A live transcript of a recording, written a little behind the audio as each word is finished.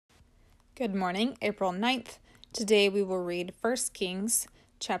Good morning, April 9th. Today we will read 1 Kings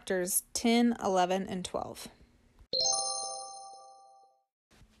chapters 10, 11, and 12.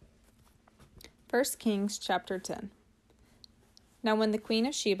 1 Kings chapter 10. Now when the queen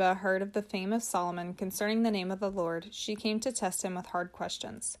of Sheba heard of the fame of Solomon concerning the name of the Lord, she came to test him with hard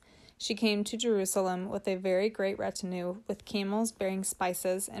questions. She came to Jerusalem with a very great retinue, with camels bearing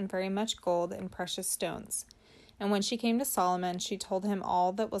spices and very much gold and precious stones. And when she came to Solomon, she told him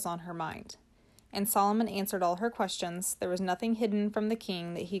all that was on her mind. And Solomon answered all her questions. There was nothing hidden from the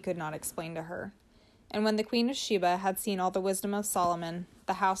king that he could not explain to her. And when the queen of Sheba had seen all the wisdom of Solomon,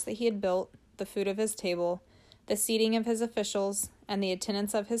 the house that he had built, the food of his table, the seating of his officials, and the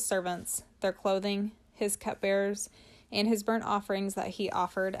attendance of his servants, their clothing, his cupbearers, and his burnt offerings that he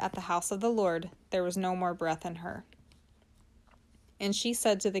offered at the house of the Lord, there was no more breath in her. And she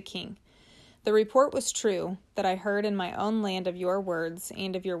said to the king, The report was true that I heard in my own land of your words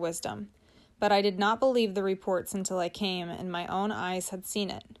and of your wisdom. But I did not believe the reports until I came, and my own eyes had seen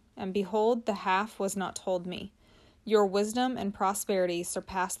it. And behold, the half was not told me. Your wisdom and prosperity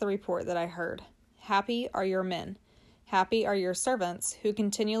surpass the report that I heard. Happy are your men. Happy are your servants, who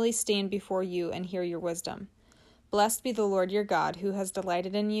continually stand before you and hear your wisdom. Blessed be the Lord your God, who has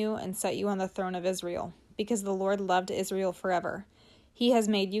delighted in you and set you on the throne of Israel, because the Lord loved Israel forever. He has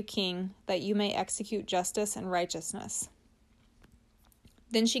made you king, that you may execute justice and righteousness.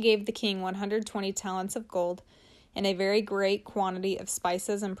 Then she gave the king 120 talents of gold, and a very great quantity of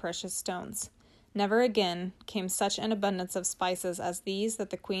spices and precious stones. Never again came such an abundance of spices as these that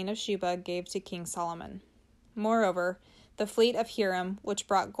the queen of Sheba gave to King Solomon. Moreover, the fleet of Hiram, which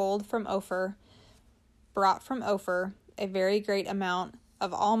brought gold from Ophir, brought from Ophir a very great amount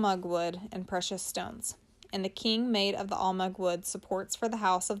of almug wood and precious stones. And the king made of the almug wood supports for the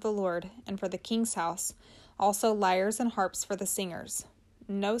house of the Lord and for the king's house, also lyres and harps for the singers.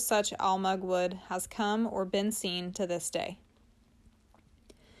 No such almug wood has come or been seen to this day.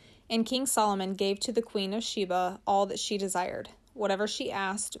 And King Solomon gave to the queen of Sheba all that she desired, whatever she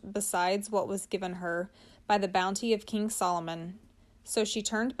asked, besides what was given her by the bounty of King Solomon. So she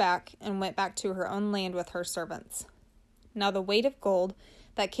turned back and went back to her own land with her servants. Now the weight of gold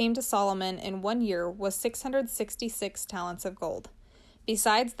that came to Solomon in 1 year was 666 talents of gold,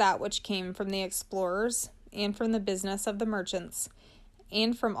 besides that which came from the explorers, and from the business of the merchants,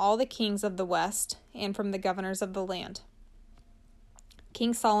 and from all the kings of the west, and from the governors of the land.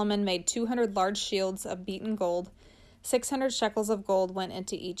 King Solomon made 200 large shields of beaten gold. 600 shekels of gold went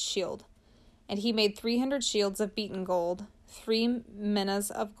into each shield. And he made 300 shields of beaten gold. 3 minas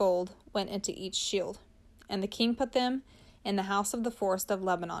of gold went into each shield. And the king put them in the house of the forest of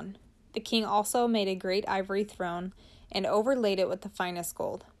Lebanon. The king also made a great ivory throne, and overlaid it with the finest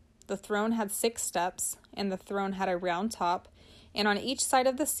gold. The throne had 6 steps, and the throne had a round top, and on each side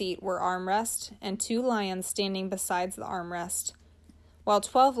of the seat were armrests, and 2 lions standing besides the armrest, while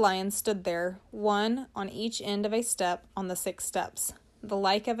 12 lions stood there, 1 on each end of a step on the 6 steps. The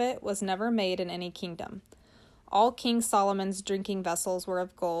like of it was never made in any kingdom. All King Solomon's drinking vessels were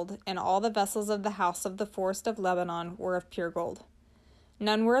of gold, and all the vessels of the house of the forest of Lebanon were of pure gold.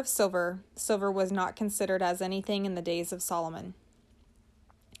 None were of silver. Silver was not considered as anything in the days of Solomon.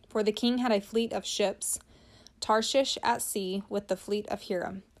 For the king had a fleet of ships, Tarshish at sea with the fleet of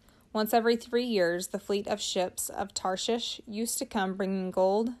Hiram. Once every 3 years, the fleet of ships of Tarshish used to come bringing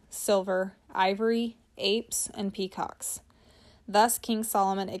gold, silver, ivory, apes, and peacocks. Thus King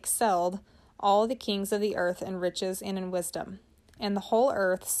Solomon excelled all the kings of the earth in riches and in wisdom. And the whole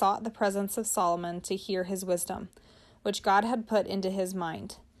earth sought the presence of Solomon to hear his wisdom, which God had put into his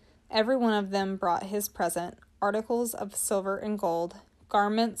mind. Every one of them brought his present, articles of silver and gold,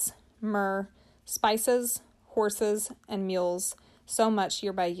 garments, myrrh, spices, horses, and mules, so much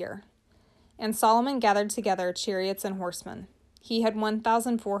year by year. And Solomon gathered together chariots and horsemen. He had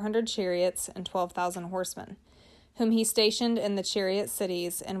 1,400 chariots and 12,000 horsemen, whom he stationed in the chariot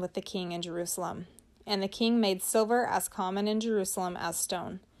cities and with the king in Jerusalem. And the king made silver as common in Jerusalem as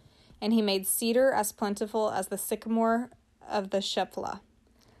stone. And he made cedar as plentiful as the sycamore of the Shephelah.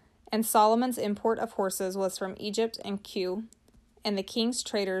 And Solomon's import of horses was from Egypt and Kue, and the king's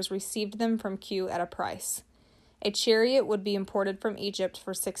traders received them from Kue at a price. A chariot would be imported from Egypt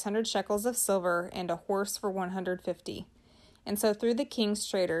for 600 shekels of silver, and a horse for 150. And so through the king's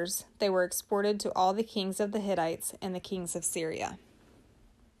traders, they were exported to all the kings of the Hittites and the kings of Syria.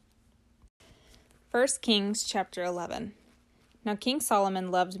 1 Kings chapter 11. Now King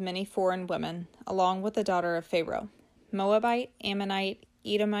Solomon loved many foreign women, along with the daughter of Pharaoh, Moabite, Ammonite,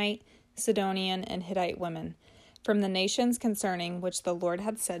 Edomite, Sidonian, and Hittite women, from the nations concerning which the Lord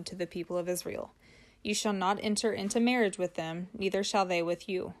had said to the people of Israel, You shall not enter into marriage with them, neither shall they with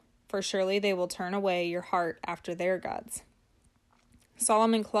you. for surely they will turn away your heart after their gods."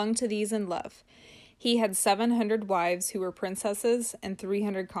 Solomon clung to these in love. He had 700 wives who were princesses and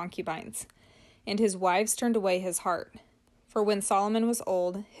 300 concubines, and his wives turned away his heart. For when Solomon was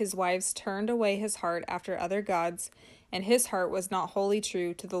old, his wives turned away his heart after other gods, and his heart was not wholly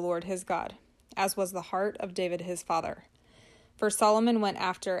true to the Lord his God, as was the heart of David his father. For Solomon went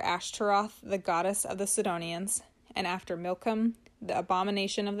after Ashtaroth, the goddess of the Sidonians, and after Milcom, the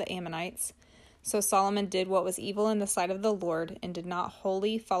abomination of the Ammonites. So Solomon did what was evil in the sight of the Lord, and did not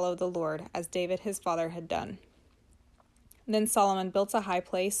wholly follow the Lord, as David his father had done. Then Solomon built a high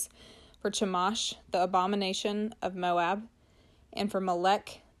place for Chemosh, the abomination of Moab, and for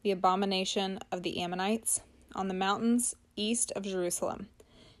Molech, the abomination of the Ammonites, on the mountains east of Jerusalem.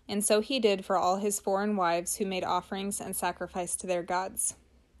 And so he did for all his foreign wives who made offerings and sacrificed to their gods.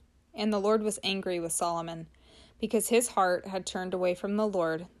 And the Lord was angry with Solomon, because his heart had turned away from the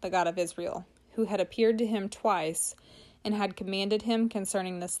Lord, the God of Israel, who had appeared to him twice, and had commanded him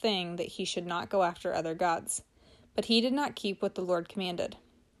concerning this thing, that he should not go after other gods. But he did not keep what the Lord commanded.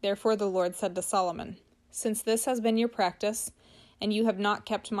 Therefore the Lord said to Solomon, "Since this has been your practice, and you have not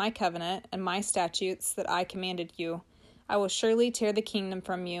kept my covenant and my statutes that I commanded you, I will surely tear the kingdom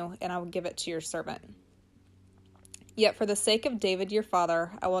from you, and I will give it to your servant. Yet for the sake of David your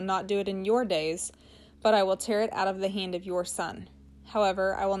father, I will not do it in your days, but I will tear it out of the hand of your son.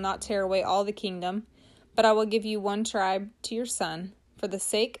 However, I will not tear away all the kingdom, but I will give you one tribe to your son, for the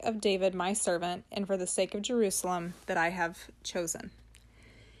sake of David my servant, and for the sake of Jerusalem that I have chosen."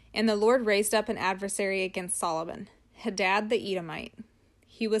 And the Lord raised up an adversary against Solomon, Hadad the Edomite.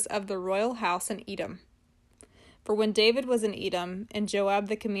 He was of the royal house in Edom. For when David was in Edom, and Joab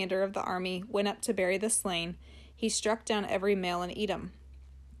the commander of the army went up to bury the slain, he struck down every male in Edom.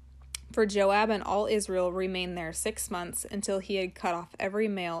 For Joab and all Israel remained there 6 months, until he had cut off every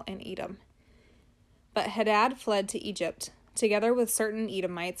male in Edom. But Hadad fled to Egypt, together with certain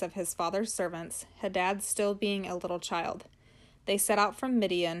Edomites of his father's servants, Hadad still being a little child. They set out from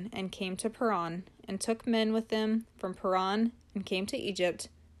Midian, and came to Paran, and took men with them from Paran, and came to Egypt,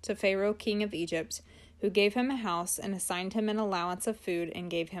 to Pharaoh king of Egypt, who gave him a house, and assigned him an allowance of food, and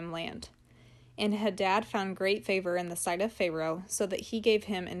gave him land. And Hadad found great favor in the sight of Pharaoh, so that he gave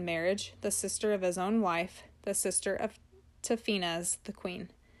him in marriage the sister of his own wife, the sister of Taphinaz the queen.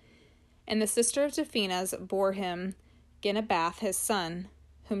 And the sister of Taphinaz bore him Genubath his son,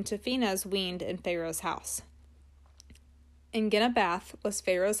 whom Taphinaz weaned in Pharaoh's house. And Genubath was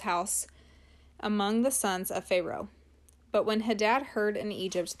Pharaoh's house among the sons of Pharaoh. But when Hadad heard in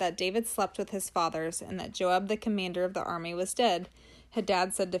Egypt that David slept with his fathers, and that Joab the commander of the army was dead,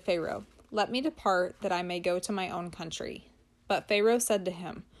 Hadad said to Pharaoh, "Let me depart, that I may go to my own country." But Pharaoh said to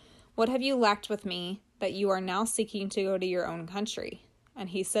him, "What have you lacked with me, that you are now seeking to go to your own country?" And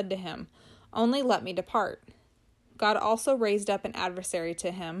he said to him, "Only let me depart." God also raised up an adversary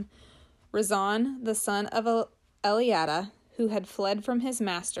to him, Rezon the son of Eliada, who had fled from his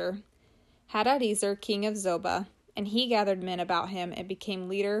master, Hadadezer king of Zobah, and he gathered men about him and became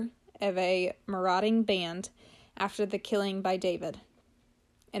leader of a marauding band after the killing by David.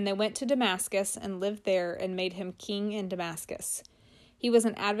 And they went to Damascus and lived there, and made him king in Damascus. He was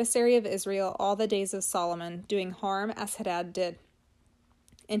an adversary of Israel all the days of Solomon, doing harm as Hadad did.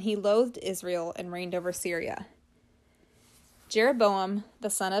 And he loathed Israel and reigned over Syria. Jeroboam, the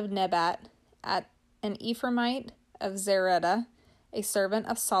son of Nebat, an Ephraimite of Zeredah, a servant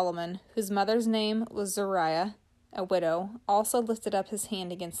of Solomon, whose mother's name was Zuriah, a widow, also lifted up his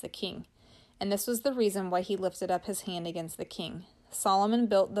hand against the king. And this was the reason why he lifted up his hand against the king. Solomon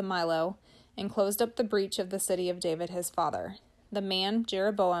built the Millo, and closed up the breach of the city of David his father. The man,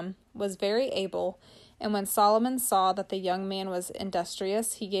 Jeroboam, was very able, and when Solomon saw that the young man was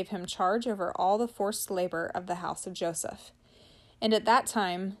industrious, he gave him charge over all the forced labor of the house of Joseph. And at that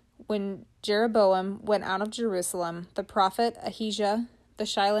time, when Jeroboam went out of Jerusalem, the prophet Ahijah the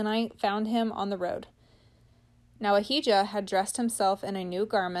Shilonite found him on the road. Now Ahijah had dressed himself in a new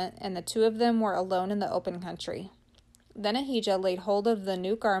garment, and the two of them were alone in the open country. Then Ahijah laid hold of the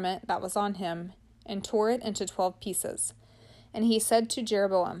new garment that was on him, and tore it into 12 pieces. And he said to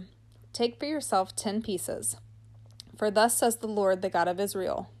Jeroboam, "Take for yourself 10 pieces. For thus says the Lord, the God of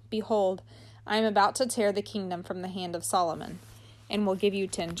Israel, Behold, I am about to tear the kingdom from the hand of Solomon, and will give you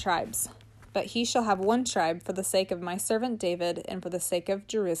 10 tribes. But he shall have 1 tribe for the sake of my servant David, and for the sake of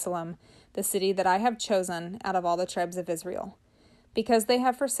Jerusalem, the city that I have chosen out of all the tribes of Israel. Because they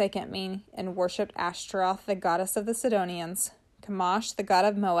have forsaken me, and worshipped Ashtaroth, the goddess of the Sidonians, Chemosh, the god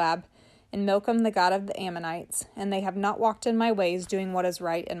of Moab, and Milcom, the god of the Ammonites, and they have not walked in my ways, doing what is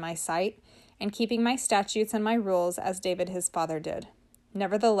right in my sight, and keeping my statutes and my rules, as David his father did.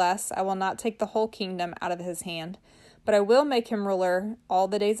 Nevertheless, I will not take the whole kingdom out of his hand, but I will make him ruler all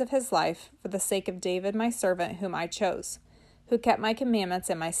the days of his life for the sake of David my servant whom I chose, who kept my commandments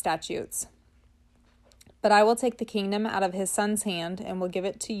and my statutes. But I will take the kingdom out of his son's hand and will give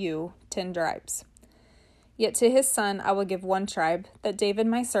it to you, 10 tribes. Yet to his son I will give 1 tribe, that David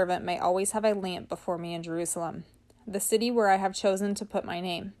my servant may always have a lamp before me in Jerusalem, the city where I have chosen to put my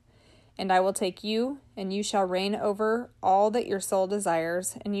name. And I will take you, and you shall reign over all that your soul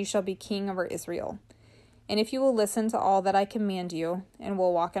desires, and you shall be king over Israel. And if you will listen to all that I command you, and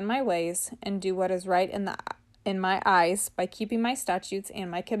will walk in my ways, and do what is right in my eyes, by keeping my statutes and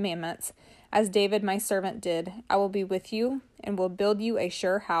my commandments, as David my servant did, I will be with you, and will build you a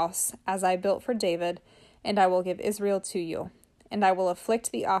sure house, as I built for David, and I will give Israel to you. And I will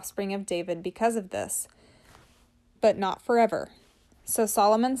afflict the offspring of David because of this, but not forever. So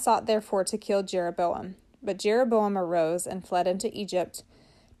Solomon sought therefore to kill Jeroboam. But Jeroboam arose and fled into Egypt,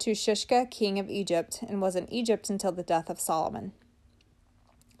 to Shishka king of Egypt, and was in Egypt until the death of Solomon.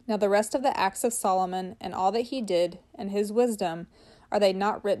 Now the rest of the acts of Solomon, and all that he did, and his wisdom, are they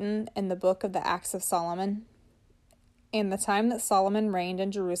not written in the book of the acts of Solomon? And the time that Solomon reigned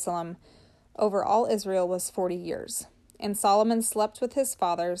in Jerusalem over all Israel was 40 years. And Solomon slept with his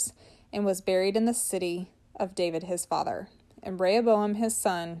fathers, and was buried in the city of David his father. And Rehoboam his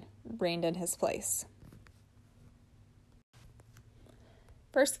son reigned in his place.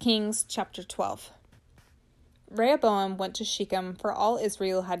 1 Kings chapter 12. Rehoboam went to Shechem, for all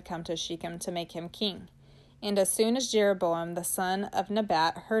Israel had come to Shechem to make him king. And as soon as Jeroboam the son of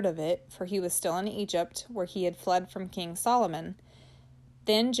Nebat heard of it, for he was still in Egypt, where he had fled from King Solomon,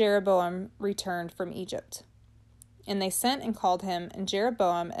 then Jeroboam returned from Egypt. And they sent and called him, and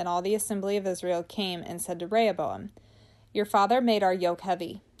Jeroboam and all the assembly of Israel came and said to Rehoboam, Your father made our yoke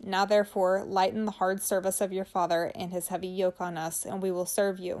heavy. Now therefore lighten the hard service of your father and his heavy yoke on us, and we will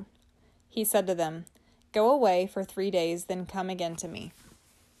serve you. He said to them, Go away for 3 days, then come again to me.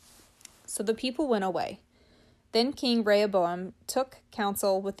 So the people went away. Then King Rehoboam took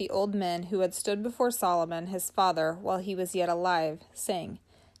counsel with the old men who had stood before Solomon his father while he was yet alive, saying,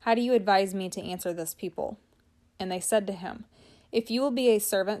 How do you advise me to answer this people? And they said to him, If you will be a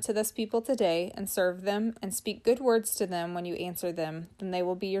servant to this people today, and serve them, and speak good words to them when you answer them, then they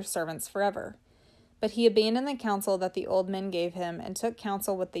will be your servants forever. But he abandoned the counsel that the old men gave him, and took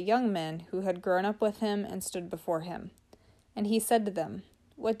counsel with the young men who had grown up with him and stood before him. And he said to them,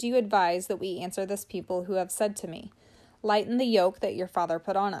 What do you advise that we answer this people who have said to me, Lighten the yoke that your father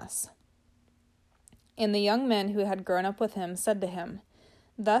put on us? And the young men who had grown up with him said to him,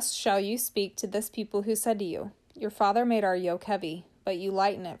 Thus shall you speak to this people who said to you, Your father made our yoke heavy, but you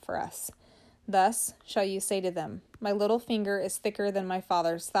lighten it for us. Thus shall you say to them, My little finger is thicker than my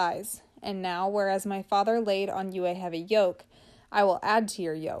father's thighs. And now, whereas my father laid on you a heavy yoke, I will add to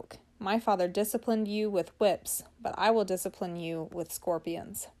your yoke. My father disciplined you with whips, but I will discipline you with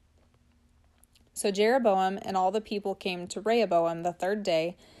scorpions. So Jeroboam and all the people came to Rehoboam the 3rd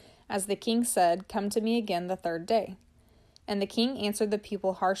day, as the king said, Come to me again the 3rd day. And the king answered the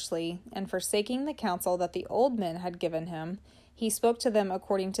people harshly, and forsaking the counsel that the old men had given him, he spoke to them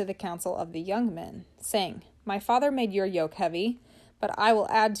according to the counsel of the young men, saying, My father made your yoke heavy, but I will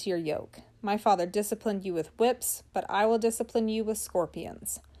add to your yoke. My father disciplined you with whips, but I will discipline you with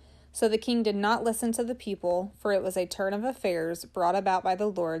scorpions. So the king did not listen to the people, for it was a turn of affairs brought about by the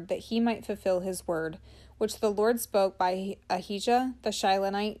Lord, that he might fulfill his word, which the Lord spoke by Ahijah the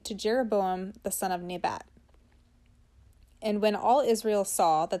Shilonite to Jeroboam the son of Nebat. And when all Israel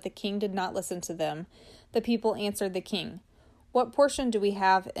saw that the king did not listen to them, the people answered the king, What portion do we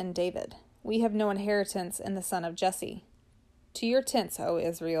have in David? We have no inheritance in the son of Jesse. To your tents, O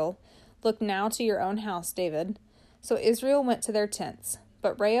Israel. Look now to your own house, David. So Israel went to their tents.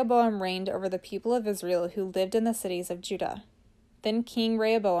 But Rehoboam reigned over the people of Israel who lived in the cities of Judah. Then King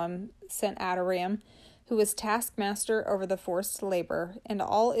Rehoboam sent Adoram, who was taskmaster over the forced labor, and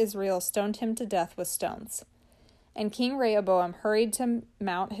all Israel stoned him to death with stones. And King Rehoboam hurried to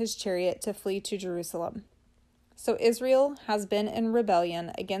mount his chariot to flee to Jerusalem. So Israel has been in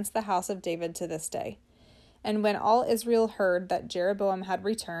rebellion against the house of David to this day. And when all Israel heard that Jeroboam had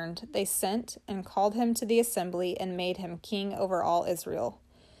returned, they sent and called him to the assembly and made him king over all Israel.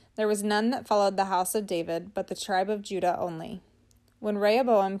 There was none that followed the house of David, but the tribe of Judah only. When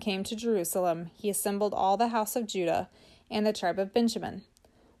Rehoboam came to Jerusalem, he assembled all the house of Judah and the tribe of Benjamin,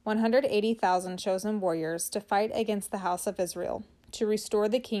 180,000 chosen warriors, to fight against the house of Israel, to restore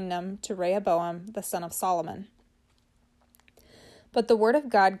the kingdom to Rehoboam the son of Solomon. But the word of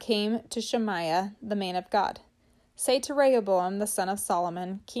God came to Shemaiah, the man of God. Say to Rehoboam the son of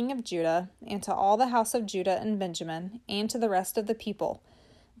Solomon, king of Judah, and to all the house of Judah and Benjamin, and to the rest of the people,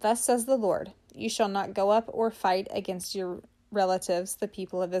 Thus says the Lord, You shall not go up or fight against your relatives, the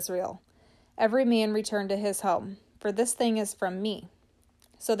people of Israel. Every man return to his home, for this thing is from me.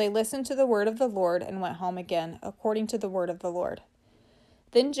 So they listened to the word of the Lord and went home again, according to the word of the Lord.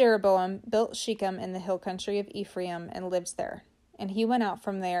 Then Jeroboam built Shechem in the hill country of Ephraim and lived there. And he went out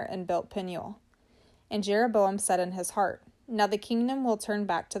from there and built Peniel. And Jeroboam said in his heart, Now the kingdom will turn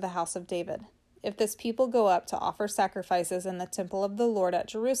back to the house of David. If this people go up to offer sacrifices in the temple of the Lord at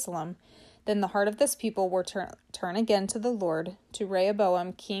Jerusalem, then the heart of this people will turn again to the Lord, to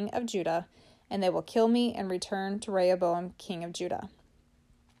Rehoboam king of Judah, and they will kill me and return to Rehoboam king of Judah.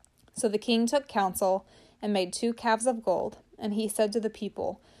 So the king took counsel and made 2 calves of gold, and he said to the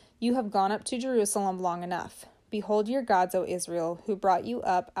people, You have gone up to Jerusalem long enough. Behold your gods, O Israel, who brought you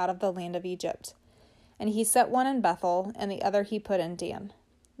up out of the land of Egypt. And he set one in Bethel, and the other he put in Dan.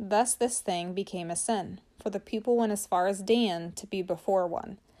 Thus this thing became a sin, for the people went as far as Dan to be before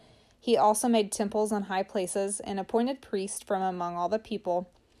one. He also made temples on high places, and appointed priests from among all the people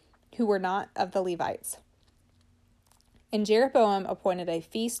who were not of the Levites. And Jeroboam appointed a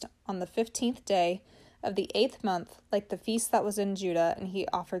feast on the 15th day of the 8th month, like the feast that was in Judah, and he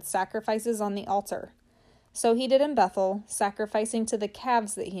offered sacrifices on the altar. So he did in Bethel, sacrificing to the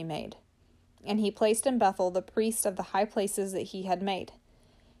calves that he made. And he placed in Bethel the priest of the high places that he had made.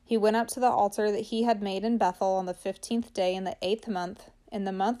 He went up to the altar that he had made in Bethel on the 15th day in the 8th month, in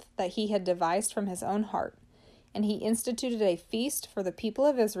the month that he had devised from his own heart. And he instituted a feast for the people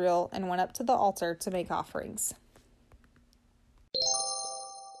of Israel and went up to the altar to make offerings.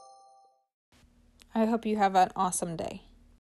 I hope you have an awesome day.